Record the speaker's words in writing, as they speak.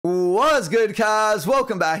What's good, guys?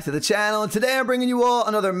 Welcome back to the channel, and today I'm bringing you all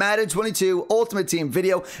another Madden 22 Ultimate Team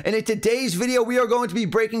video. And in today's video, we are going to be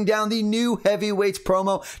breaking down the new heavyweights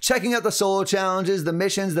promo, checking out the solo challenges, the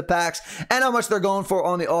missions, the packs, and how much they're going for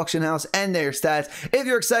on the auction house and their stats. If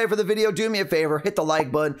you're excited for the video, do me a favor, hit the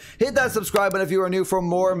like button, hit that subscribe button if you are new for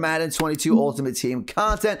more Madden 22 Ultimate Team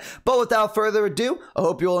content. But without further ado, I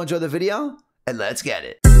hope you all enjoy the video, and let's get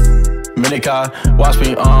it. Minika, watch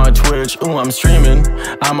me on Twitch, ooh, I'm streaming.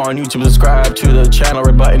 I'm on YouTube, subscribe to the channel,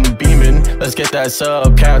 red button beaming. Let's get that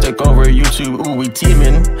sub count, take over YouTube, ooh, we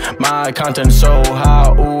teaming. My content so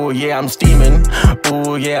high, ooh, yeah, I'm steaming.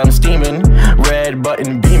 Ooh, yeah, I'm steaming, red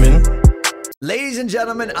button beaming. Ladies and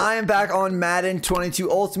gentlemen, I am back on Madden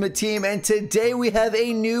 22 Ultimate Team, and today we have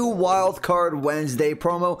a new Wildcard Wednesday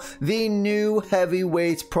promo, the new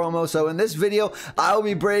heavyweights promo. So in this video, I will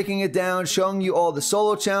be breaking it down, showing you all the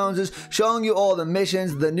solo challenges, showing you all the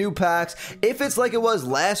missions, the new packs. If it's like it was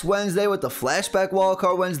last Wednesday with the flashback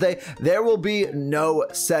Wildcard Wednesday, there will be no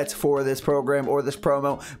sets for this program or this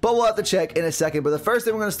promo, but we'll have to check in a second. But the first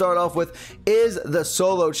thing we're going to start off with is the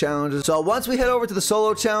solo challenges. So once we head over to the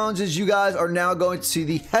solo challenges, you guys are now going to see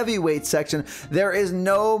the heavyweight section. There is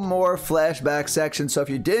no more flashback section, so if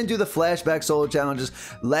you didn't do the flashback solo challenges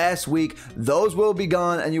last week, those will be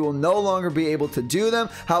gone and you will no longer be able to do them.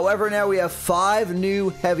 However, now we have 5 new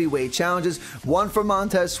heavyweight challenges, one for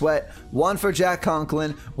Montez Sweat, one for Jack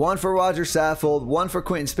Conklin, one for Roger Saffold, one for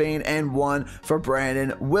Quentin Spain, and one for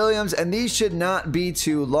Brandon Williams. And these should not be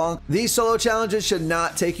too long. These solo challenges should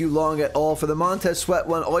not take you long at all. For the Montez Sweat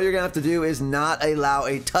one, all you're gonna have to do is not allow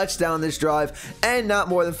a touchdown this drive and not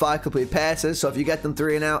more than 5 complete passes. So if you get them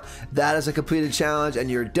 3 and out, that is a completed challenge and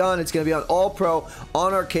you're done. It's going to be on all pro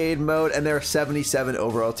on arcade mode, and they're a 77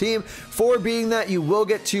 overall team. For beating that, you will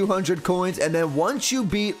get 200 coins, and then once you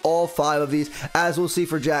beat all 5 of these, as we'll see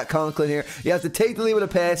for Jack Conklin here, you have to take the lead with a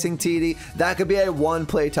passing TD. That could be a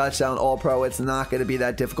 1-play touchdown all pro. It's not going to be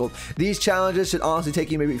that difficult. These challenges should honestly take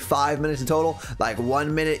you maybe 5 minutes in total, like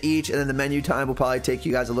 1 minute each, and then the menu time will probably take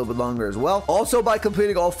you guys a little bit longer as well. Also, by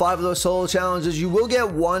completing all 5 of those solo challenges, you will get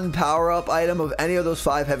 1 power-up item of any of those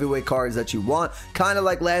 5 heavyweight cards that you want, kind of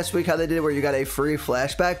like last week how they did where you got a free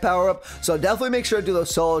flashback power-up. So definitely make sure to do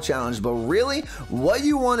those solo challenges. But really, what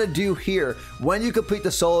you want to do here when you complete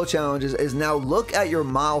the solo challenges is now look at your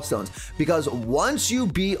milestones, because once you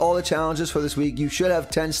beat all the challenges for this week, you should have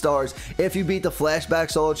 10 stars if you beat the flashback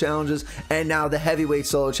solo challenges and now the heavyweight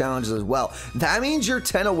solo challenges as well. That means you're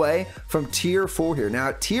 10 away from tier 4 here. Now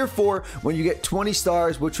at tier 4, when you get 20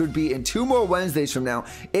 stars, which would be in 2 more Wednesdays from now,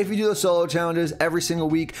 if you do the solo challenges every single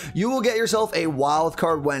week, you will get yourself a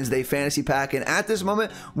Wildcard Wednesday fantasy pack. And at this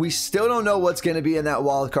moment, we still don't know what's going to be in that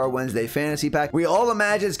Wildcard Wednesday fantasy pack. We all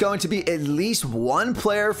imagine it's going to be at least 1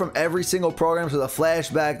 player from every single program, so the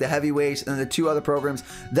flashback, the heavyweights, and the 2 other programs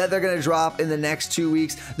that they're going to drop in the next 2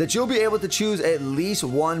 weeks, that you'll be able to choose at least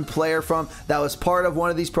 1 player from that was part of one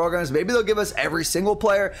of these programs. Maybe they'll give us every single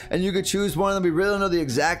player and you could choose one of them. We really don't know the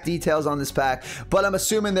exact details on this pack, but I'm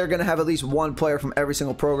assuming they're going to have at least 1 player from every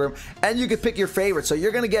single program, and you could pick your favorite. So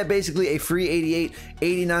you're going to get basically a free 88,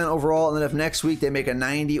 89 overall, and then if next week they make a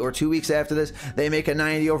 90, or 2 weeks after this they make a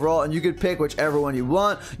 90 overall, and you could pick whichever one you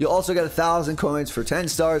want. You'll also get 1,000 coins for 10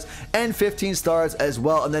 stars and 15 stars as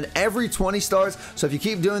well, and then every 20 stars. So if you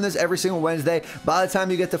keep doing this every single Wednesday, by the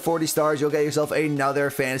time you get to 40 stars, you'll get yourself another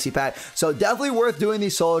fantasy pack. So definitely worth doing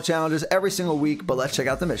these solo challenges every single week. But let's check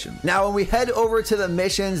out the mission. Now when we head over to the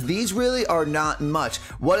missions, these really are not much.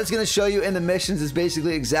 What it's going to show you in the missions is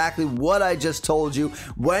basically exactly what I just told you.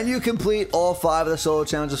 When you complete all 5 of the solo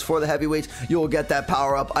challenges for the heavyweights, you will get that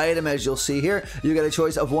power-up item. As you'll see here, you get a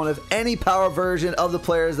choice of one of any power version of the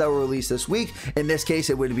players that were released this week. In this case,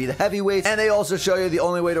 it would be the heavyweights. And they also show you the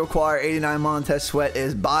only way to acquire 89 Montez Sweat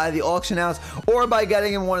is by the auction house or by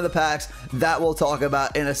getting in one of the packs that we'll talk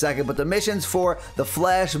about in a second. But the missions for the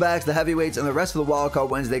flashbacks, the heavyweights, and the rest of the Wildcard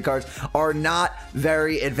Wednesday cards are not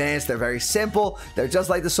very advanced. They're very simple. They're just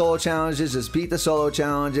like the solo challenges. Just beat the solo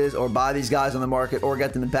challenges or buy these guys on the market or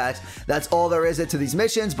get them in packs. That's all there is to these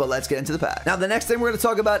missions, but let's get into the pack. Now the next thing we're going to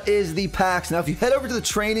talk about is the packs. Now if you head over to the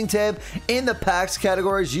training tab in the packs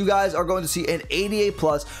categories, you guys are going to see an 88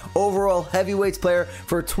 plus overall heavyweights player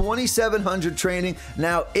for 2,700 training.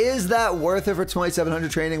 Now is that worth it for 2,700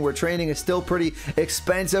 training, where training is still pretty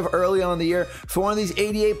expensive early on in the year? For one of these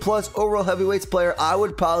 88 plus overall heavyweights player, I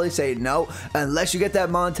would probably say no, unless you get that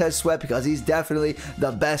Montez Sweat, because he's definitely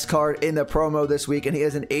the best card in the promo this week, and he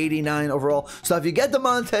has an 89 overall. So if you get the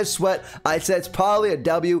Montez Sweat, I'd say it's probably a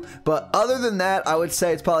W, but other than that, I would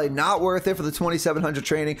say it's probably not worth it for the 2700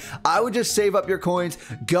 training. I would just save up your coins,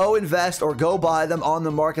 go invest or go buy them on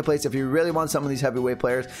the marketplace if you really want some of these heavyweight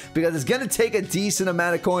players, because it's going to take a decent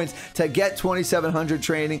amount of coins to get 2700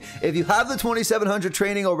 training. If you have the 2700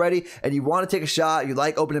 training already and you want to take a shot, you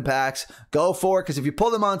like opening packs, go for it, because if you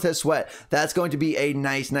pull the Montez Sweat, that's going to be a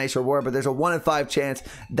nice reward, but there's a 1 in 5 chance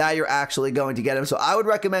that you're actually going to get him. So I would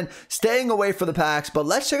recommend staying away for the packs, but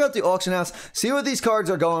let's check out the auction house, see what these cards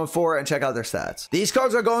are going for, and check out their stats. These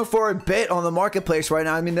cards are going for a bit on the marketplace right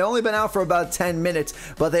now. I mean, they've only been out for about 10 minutes,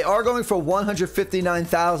 but they are going for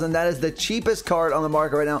 159,000. That is the cheapest card on the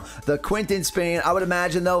market right now, the Quinton Spain. I would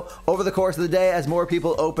imagine, though, over the course of the day, as more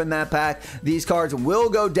people open that pack, these cards will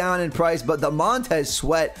go down in price, but the Montez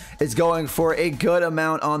Sweat is going for a good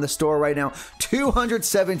amount on the store right now.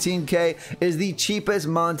 217K is the cheapest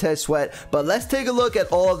Montez Sweat, but let's take a look at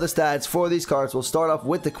all of the stats for these cards. We'll start off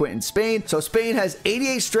with the Quinton Spain. So Spain has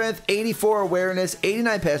 88 strength, 84 awareness,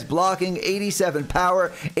 89 pass blocking, 87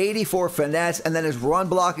 power, 84 finesse, and then his run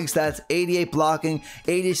blocking stats, 88 blocking,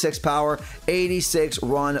 86 power, 86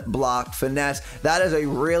 run block finesse. That is a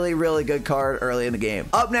really good card early in the game.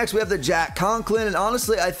 Up next, we have the Jack Conklin, and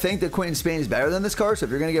honestly, I think that Quinton Spain is better than this card, so if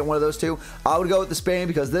you're going to get one of those two, I would go with the Spain,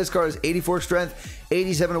 because this card is 84 strength,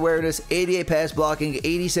 87 awareness, 88 pass blocking,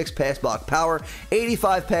 86 pass block power,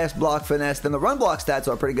 85 pass block finesse. Then the run block stats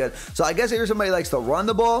are pretty good. So I guess if you're somebody who likes to run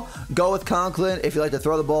the ball, go with Conklin. If you like to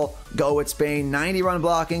throw the ball, go with Spain. 90 run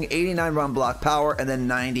blocking, 89 run block power, and then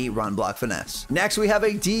 90 run block finesse. Next, we have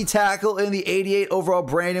a D tackle in the 88 overall,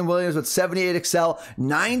 Brandon Williams, with 78 excel,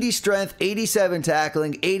 90 strength, 87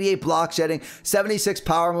 tackling, 88 block shedding, 76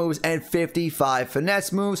 power moves, and 55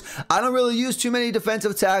 finesse moves. I don't really use too many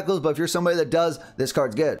defensive tackles, but if you're somebody that does, this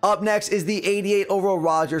card's good. Up next is the 88 overall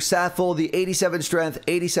RODGERS Sathful, the 87 strength,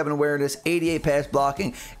 87 awareness, 88 pass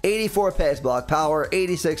blocking, 84 pass block power,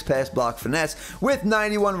 86 pass block finesse, with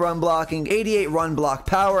 91 run blocking, 88 run block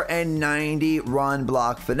power, and 90 run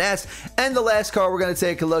block finesse. And the last card we're going to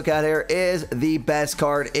take a look at here is the best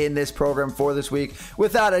card in this program for this week,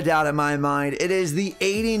 without a doubt in my mind. It is the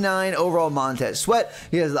 89 overall Montez Sweat.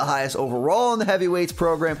 He has the highest overall in the heavyweights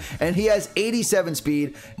program, and he has 87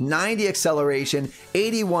 speed, 90 acceleration,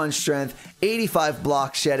 81 strength, 85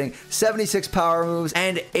 block shedding, 76 power moves,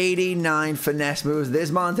 and 89 finesse moves. This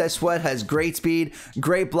Montez Sweat has great speed,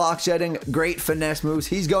 great block shedding, great finesse moves.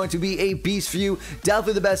 He's going to be a beast for you.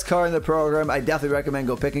 Definitely the best card in the program. I definitely recommend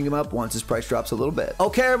go picking him up once his price drops a little bit.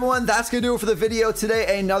 Okay, everyone, that's going to do it for the video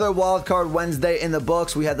today. Another Wildcard Wednesday in the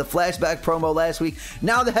books. We had the flashback promo last week.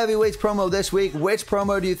 Now the heavyweights promo this week. Which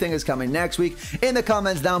promo do you think is coming next week? In the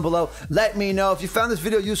comments down below, let me know. If you found this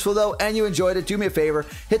video useful, though, and you enjoyed it, do me a favor,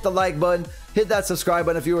 hit the like button, hit that subscribe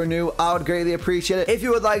button if you are new. I would greatly appreciate it. If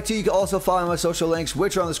you would like to, you can also follow my social links,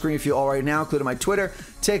 which are on the screen for you all right now, including my Twitter,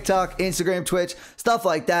 TikTok, Instagram, Twitch, stuff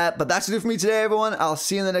like that. But that's it for me today, everyone. I'll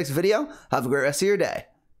see you in the next video. Have a great rest of your day.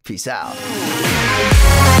 Peace out.